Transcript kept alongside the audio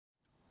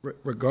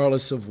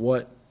regardless of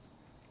what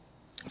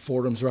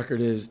Fordham's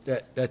record is,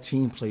 that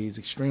team plays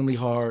extremely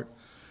hard.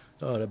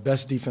 The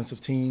best defensive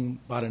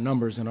team by the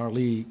numbers in our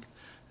league,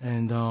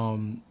 and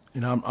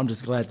I'm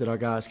just glad that our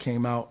guys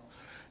came out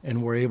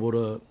and were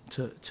able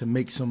to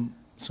make some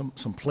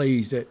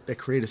plays that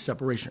create a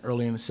separation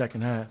early in the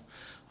second half.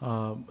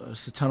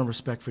 It's a ton of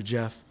respect for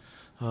Jeff.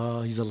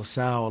 He's a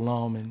LaSalle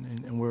alum,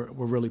 and we're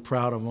really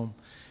proud of him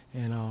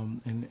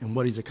and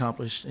what he's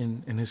accomplished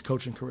in his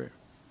coaching career.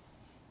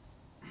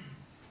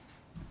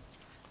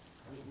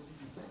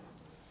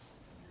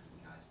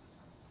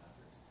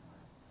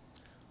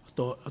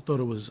 I thought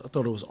it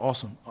was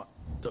awesome.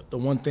 The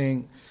one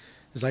thing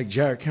is, like,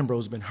 Jared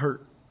Kimbrough's been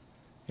hurt,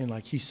 and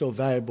like he's so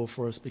valuable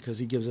for us because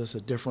he gives us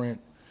a different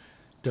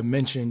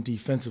dimension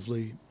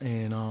defensively.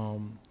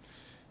 And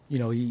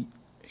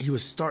he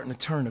was starting to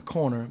turn the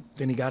corner,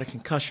 then he got a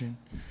concussion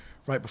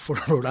right before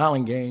the Rhode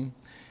Island game,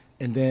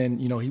 and then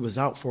he was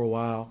out for a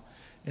while.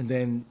 And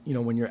then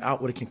when you're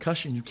out with a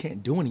concussion, you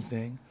can't do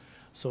anything.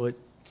 So it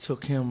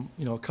took him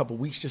a couple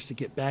weeks just to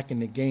get back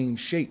in the game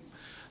shape.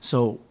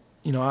 So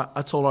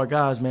I told our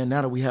guys, man,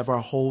 now that we have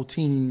our whole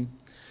team,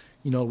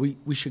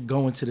 we should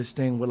go into this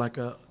thing with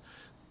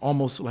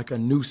almost like a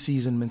new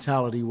season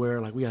mentality where,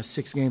 like, we got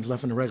 6 games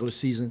left in the regular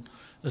season.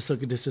 Let's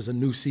look at this as a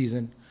new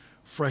season,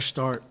 fresh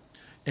start,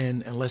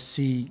 and let's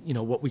see,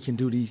 what we can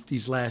do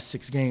these last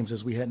 6 games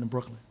as we head into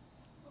Brooklyn.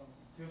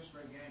 Fifth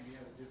straight game, you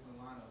had a different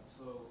lineup.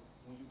 So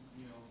when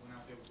you went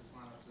out there with this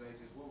lineup today,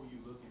 just what were you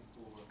looking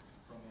for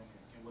from them,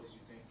 and what did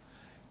you think?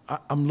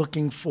 I'm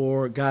looking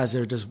for guys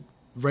that are just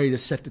ready to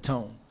set the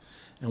tone.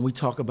 And we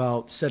talk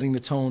about setting the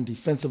tone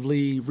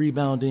defensively,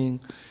 rebounding.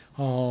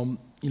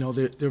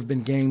 There have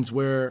been games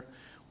where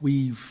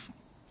we've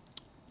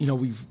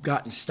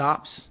gotten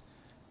stops,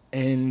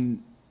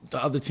 and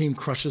the other team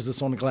crushes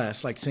us on the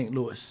glass, like St.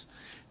 Louis.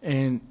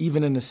 And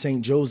even in the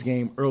St. Joe's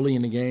game, early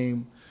in the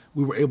game,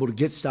 we were able to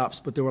get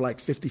stops, but there were like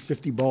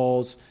 50-50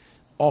 balls,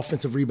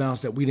 offensive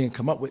rebounds that we didn't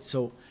come up with.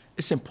 So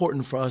it's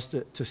important for us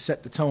to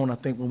set the tone. I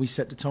think when we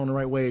set the tone the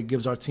right way, it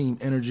gives our team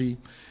energy.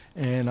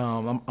 And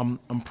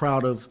I'm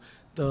proud of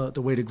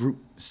the way the group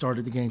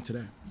started the game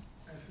today.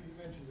 Actually, you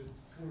mentioned that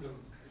Fordham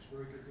is a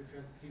very good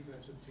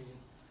defensive team.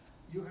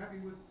 You happy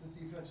with the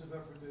defensive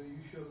effort that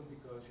you showed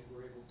because you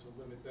were able to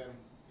limit them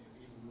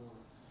even more?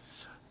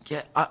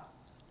 Yeah,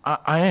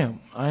 I am.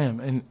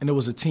 And it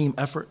was a team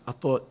effort. I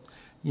thought,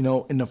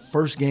 in the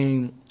first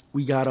game,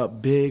 we got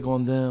up big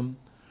on them,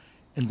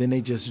 and then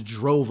they just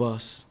drove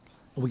us.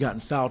 And we got in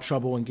foul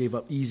trouble and gave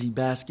up easy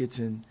baskets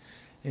and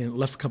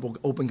left a couple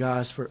open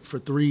guys for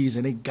threes,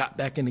 and they got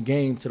back in the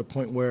game to the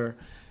point where,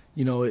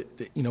 we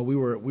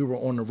were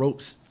on the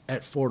ropes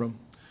at Fordham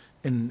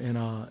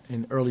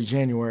in early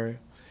January.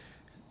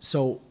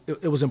 So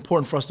it was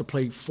important for us to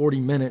play 40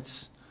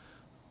 minutes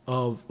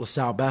of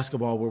LaSalle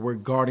basketball where we're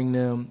guarding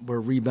them, we're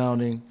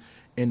rebounding,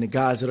 and the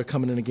guys that are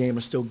coming in the game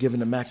are still giving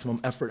the maximum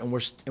effort,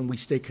 and we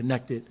stay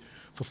connected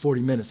for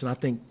 40 minutes. And I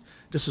think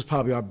this was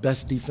probably our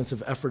best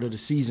defensive effort of the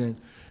season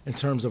in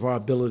terms of our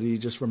ability to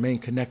just remain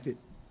connected.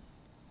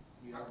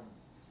 You had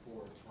 4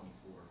 of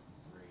 24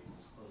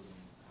 threes closing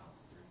out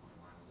the three-point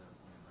line. Was that a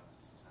point of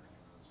emphasis heading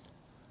into this one?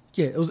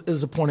 Yeah, it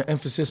was a point of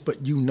emphasis,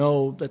 but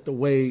that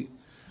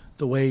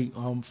the way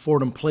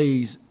Fordham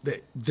plays,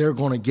 that they're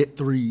going to get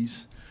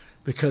threes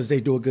because they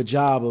do a good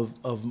job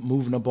of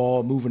moving the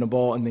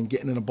ball, and then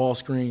getting in a ball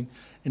screen,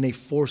 and they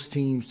force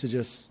teams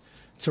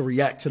to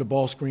react to the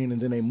ball screen,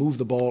 and then they move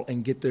the ball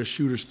and get their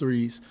shooters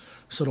threes.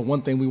 So the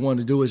one thing we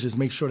wanted to do is just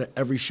make sure that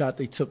every shot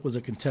they took was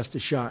a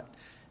contested shot,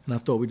 and I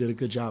thought we did a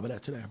good job of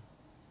that today.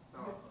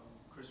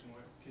 Christian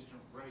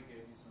Ray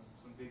gave you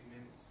some big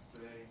minutes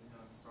today, in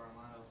the starting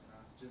lineup. And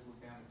I just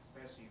looked down at the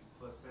stat sheet,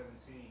 plus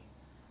 17,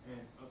 and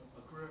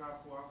a career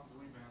high 4 offensive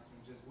rebounds.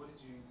 Just what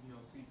did you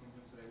see from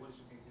him today? What did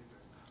you think he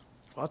said?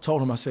 I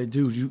told him, I said,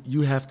 dude,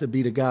 you have to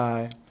be the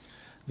guy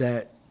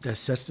that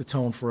sets the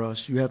tone for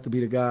us. You have to be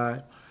the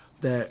guy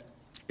that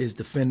is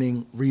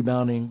defending,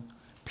 rebounding,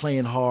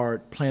 playing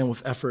hard, playing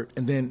with effort.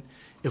 And then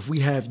if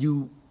we have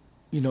you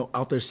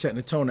out there setting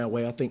the tone that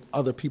way, I think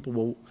other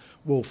people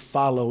will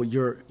follow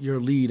your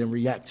lead and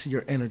react to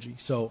your energy.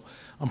 So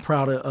I'm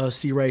proud of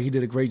C-Ray. He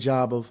did a great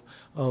job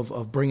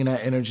of bringing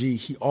that energy.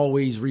 He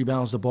always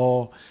rebounds the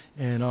ball,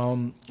 and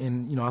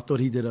I thought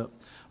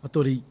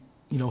he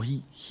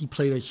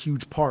played a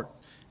huge part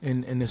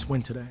in this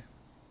win today.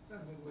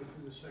 About midway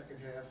through the second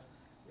half,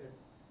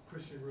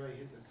 Christian Ray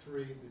hit the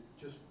 3 that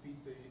just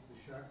beat the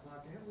shot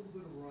clock. He had a little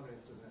bit of a run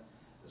after that.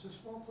 Is a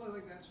small play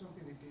like that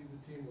something that gave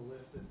the team the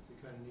lift that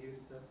they kind of needed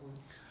at that point?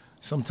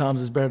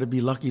 Sometimes it's better to be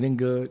lucky than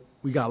good.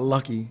 We got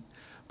lucky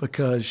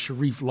because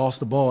Sharif lost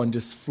the ball and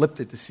just flipped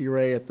it to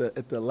C-Ray at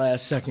the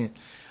last second.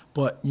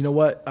 But you know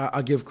what?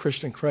 I give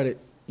Christian credit.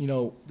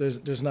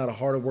 There's not a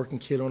harder working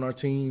kid on our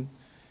team.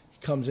 He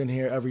comes in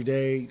here every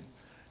day.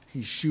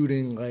 He's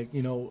shooting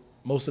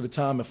most of the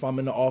time if I'm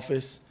in the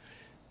office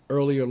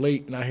early or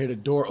late and I hear the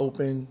door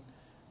open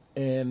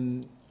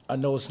and I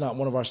know it's not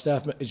one of our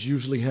staff, it's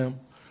usually him.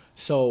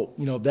 So,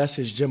 that's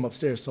his gym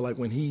upstairs. So, like,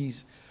 when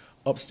he's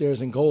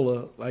upstairs in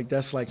Gola, like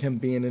that's like him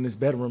being in his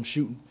bedroom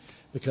shooting,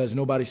 because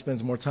nobody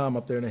spends more time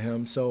up there than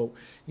him. So,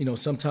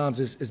 sometimes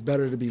it's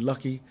better to be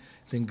lucky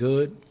than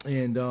good.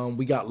 And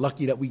we got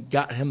lucky that we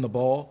got him the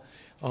ball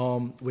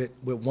with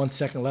 1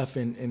 second left,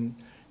 and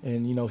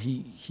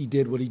he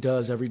did what he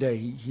does every day.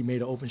 He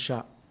made an open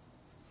shot.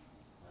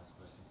 Last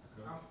question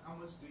for Coach. How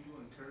much do you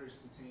encourage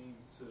the team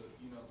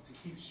to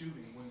keep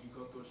shooting when you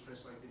go through a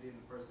stretch like they did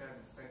in the first half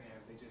and the second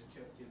half? They just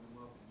kept getting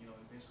them up, and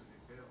eventually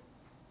they failed.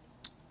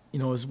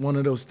 It's one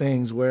of those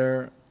things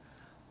where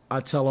I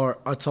tell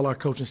our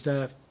coaching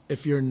staff,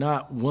 if you're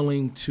not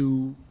willing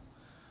to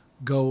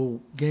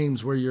go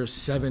games where you're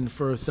 7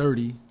 for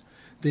 30,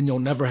 then you'll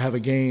never have a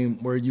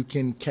game where you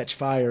can catch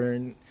fire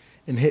and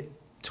hit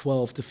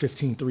 12 to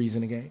 15 threes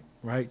in a game,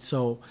 right?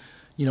 So,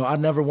 I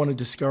never want to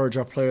discourage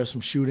our players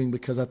from shooting,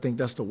 because I think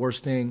that's the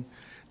worst thing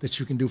that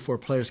you can do for a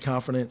player's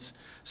confidence.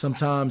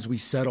 Sometimes we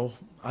settle,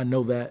 I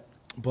know that,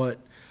 but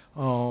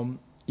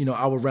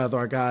I would rather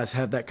our guys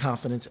have that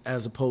confidence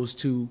as opposed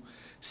to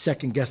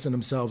second-guessing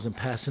themselves and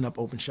passing up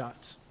open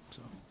shots.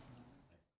 So.